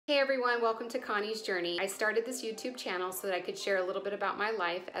Hey everyone, welcome to Connie's Journey. I started this YouTube channel so that I could share a little bit about my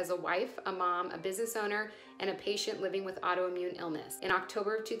life as a wife, a mom, a business owner, and a patient living with autoimmune illness. In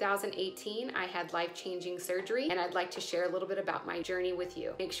October of 2018, I had life-changing surgery, and I'd like to share a little bit about my journey with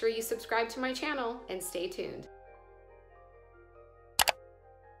you. Make sure you subscribe to my channel and stay tuned.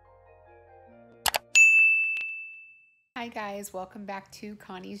 Hi guys, welcome back to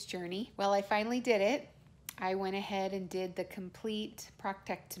Connie's Journey. Well, I finally did it. I went ahead and did the complete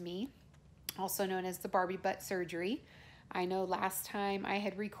Protectomy, also known as the Barbie butt surgery. I know last time I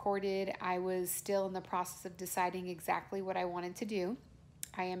had recorded, I was still in the process of deciding exactly what I wanted to do.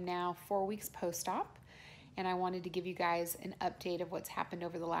 I am now 4 weeks post-op, and I wanted to give you guys an update of what's happened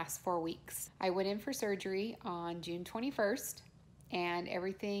over the last 4 weeks. I went in for surgery on June 21st, and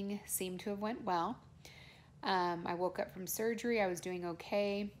everything seemed to have went well. I woke up from surgery, I was doing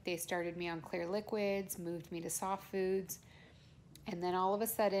okay. They started me on clear liquids, moved me to soft foods, and then all of a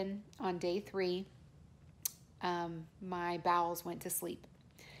sudden, on day 3, my bowels went to sleep.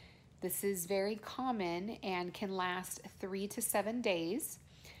 This is very common and can last 3 to 7 days.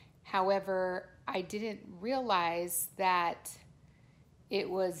 However, I didn't realize that it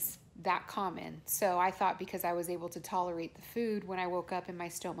was that common. So I thought because I was able to tolerate the food when I woke up and my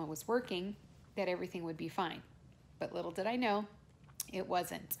stoma was working, that everything would be fine. But little did I know, it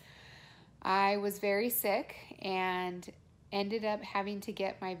wasn't. I was very sick and ended up having to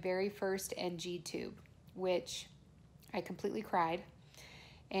get my very first NG tube, which I completely cried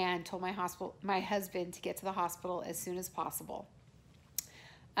and told my husband to get to the hospital as soon as possible.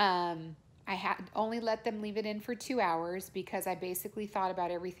 I had only let them leave it in for 2 hours because I basically thought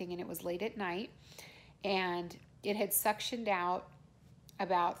about everything, and it was late at night, and it had suctioned out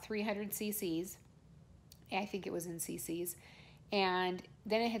about 300 cc's. I think it was in cc's. And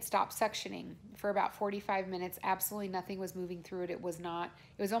then it had stopped suctioning for about 45 minutes. Absolutely nothing was moving through it. It was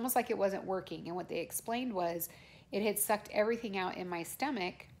almost like it wasn't working. And what they explained was it had sucked everything out in my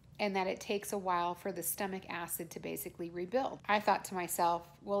stomach, and that it takes a while for the stomach acid to basically rebuild. I thought to myself,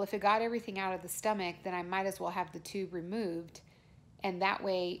 well, if it got everything out of the stomach, then I might as well have the tube removed. And that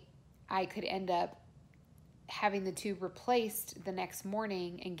way I could end up having the tube replaced the next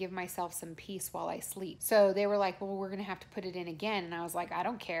morning and give myself some peace while I sleep. So they were like, well, we're gonna have to put it in again. And I was like, I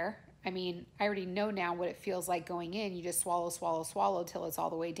don't care. I mean, I already know now what it feels like going in. You just swallow, swallow, swallow till it's all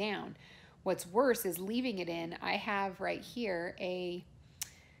the way down. What's worse is leaving it in. I have right here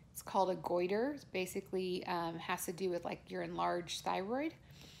it's called a goiter. It's basically has to do with like your enlarged thyroid.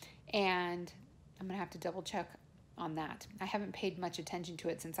 And I'm gonna have to double check on that. I haven't paid much attention to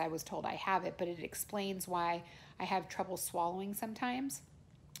it since I was told I have it, but it explains why I have trouble swallowing sometimes,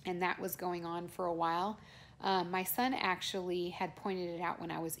 and that was going on for a while. My son actually had pointed it out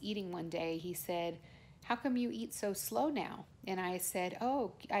when I was eating one day. He said, how come you eat so slow now? And I said,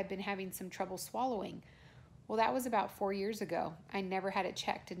 oh, I've been having some trouble swallowing. Well, that was about 4 years ago. I never had it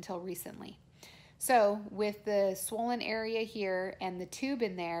checked until recently. So with the swollen area here and the tube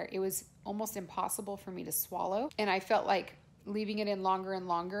in there, it was almost impossible for me to swallow. And I felt like leaving it in longer and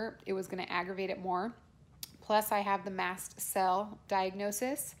longer, it was gonna aggravate it more. Plus I have the mast cell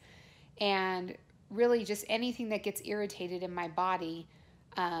diagnosis, and really just anything that gets irritated in my body,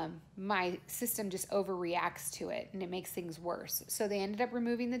 my system just overreacts to it, and it makes things worse. So they ended up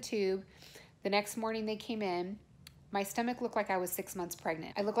removing the tube. The next morning they came in. My stomach looked like I was 6 months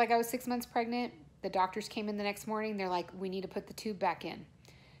pregnant. I looked like I was 6 months pregnant. The doctors came in the next morning. They're like, we need to put the tube back in.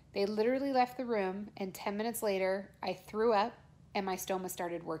 They literally left the room, and 10 minutes later, I threw up and my stoma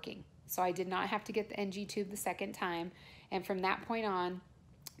started working. So I did not have to get the NG tube the second time. And from that point on,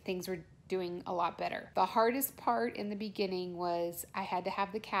 things were doing a lot better. The hardest part in the beginning was I had to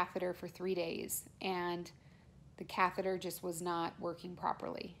have the catheter for 3 days, and the catheter just was not working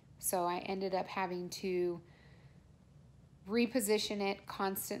properly. So I ended up having to reposition it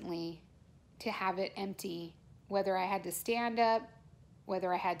constantly to have it empty, whether I had to stand up,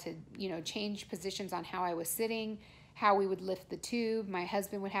 whether I had to, change positions on how I was sitting, how we would lift the tube. My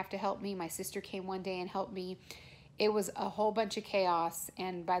husband would have to help me. My sister came one day and helped me. It was a whole bunch of chaos,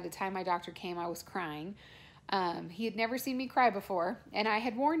 and by the time my doctor came, I was crying. He had never seen me cry before, and I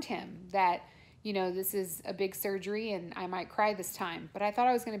had warned him that, this is a big surgery and I might cry this time. But I thought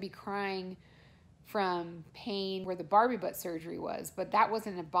I was going to be crying from pain where the Barbie butt surgery was, but that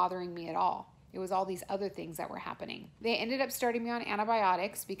wasn't bothering me at all. It was all these other things that were happening. They ended up starting me on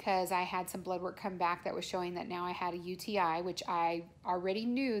antibiotics because I had some blood work come back that was showing that now I had a UTI, which I already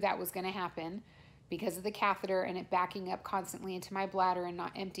knew that was going to happen because of the catheter and it backing up constantly into my bladder and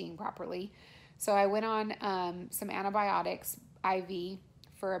not emptying properly. So I went on some antibiotics IV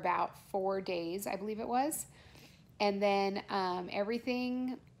for about 4 days, I believe it was. And then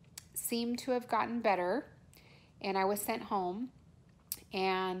everything seemed to have gotten better, and I was sent home.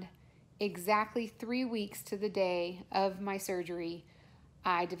 And exactly 3 weeks to the day of my surgery,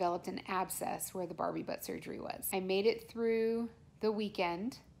 I developed an abscess where the Barbie butt surgery was. I made it through the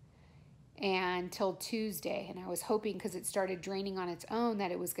weekend and till Tuesday, and I was hoping, because it started draining on its own,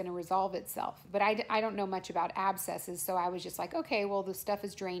 that it was going to resolve itself. But I don't know much about abscesses, so I was just like, okay, well, the stuff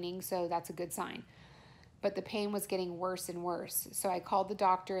is draining, so that's a good sign. But the pain was getting worse and worse. So I called the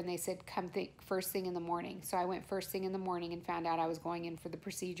doctor, and they said, come first thing in the morning. So I went first thing in the morning and found out I was going in for the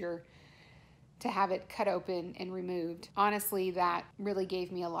procedure to have it cut open and removed. Honestly, that really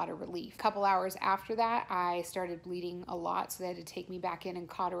gave me a lot of relief. A couple hours after that, I started bleeding a lot, so they had to take me back in and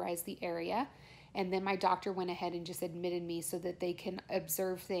cauterize the area. And then my doctor went ahead and just admitted me so that they can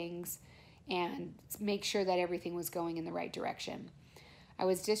observe things and make sure that everything was going in the right direction. I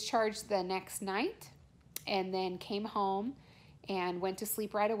was discharged the next night and then came home and went to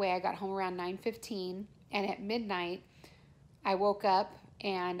sleep right away. I got home around 9:15, and at midnight, I woke up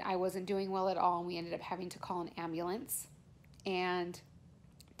and I wasn't doing well at all, and we ended up having to call an ambulance and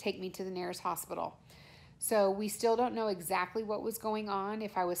take me to the nearest hospital. So we still don't know exactly what was going on,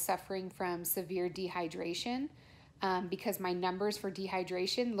 if I was suffering from severe dehydration, because my numbers for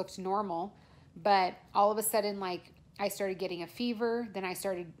dehydration looked normal, but all of a sudden, like, I started getting a fever, then I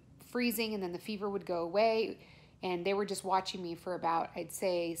started freezing, and then the fever would go away. And they were just watching me for about, I'd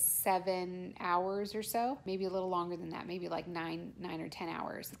say, 7 hours or so, maybe a little longer than that, maybe like 9 or 10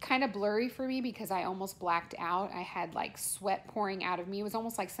 hours. It's kind of blurry for me because I almost blacked out. I had like sweat pouring out of me. It was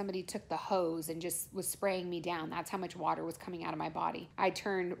almost like somebody took the hose and just was spraying me down. That's how much water was coming out of my body. I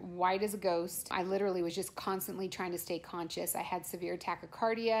turned white as a ghost. I literally was just constantly trying to stay conscious. I had severe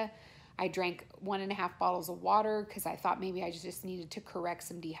tachycardia. I drank 1.5 bottles of water because I thought maybe I just needed to correct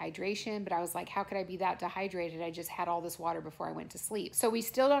some dehydration, but I was like, how could I be that dehydrated? I just had all this water before I went to sleep. So we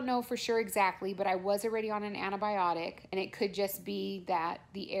still don't know for sure exactly, but I was already on an antibiotic, and it could just be that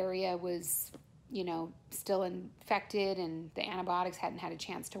the area was, you know, still infected and the antibiotics hadn't had a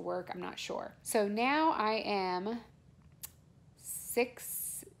chance to work. I'm not sure. So now I am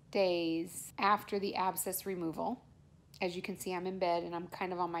 6 days after the abscess removal. As you can see, I'm in bed and I'm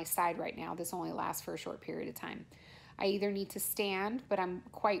kind of on my side right now. This only lasts for a short period of time. I either need to stand, but I'm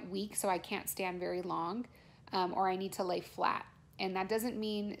quite weak, so I can't stand very long, or I need to lay flat. And that doesn't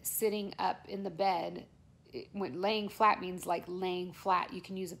mean sitting up in the bed. When laying flat means like laying flat. You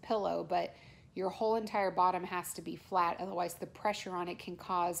can use a pillow, but your whole entire bottom has to be flat. Otherwise, the pressure on it can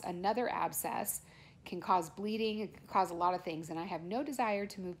cause another abscess, can cause bleeding, it can cause a lot of things, and I have no desire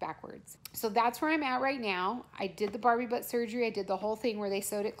to move backwards. So that's where I'm at right now. I did the Barbie butt surgery. I did the whole thing where they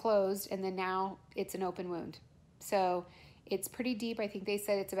sewed it closed, and then now it's an open wound. So it's pretty deep. I think they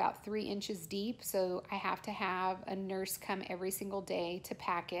said it's about 3 inches deep, so I have to have a nurse come every single day to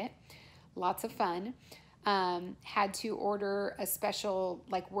pack it. Lots of fun. Had to order a special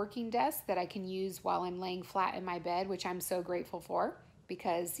like working desk that I can use while I'm laying flat in my bed, which I'm so grateful for,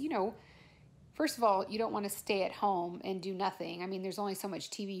 because, you know, first of all, you don't want to stay at home and do nothing. I mean, there's only so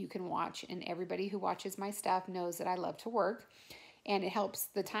much TV you can watch, and everybody who watches my stuff knows that I love to work, and it helps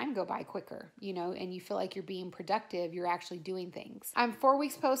the time go by quicker, you know, and you feel like you're being productive. You're actually doing things. I'm 4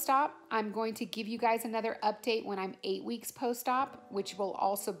 weeks post-op. I'm going to give you guys another update when I'm 8 weeks post-op, which will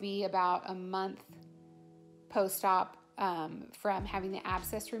also be about a month post-op from having the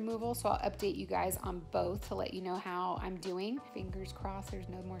abscess removal. So I'll update you guys on both to let you know how I'm doing. Fingers crossed there's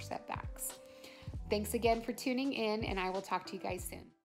no more setbacks. Thanks again for tuning in, and I will talk to you guys soon.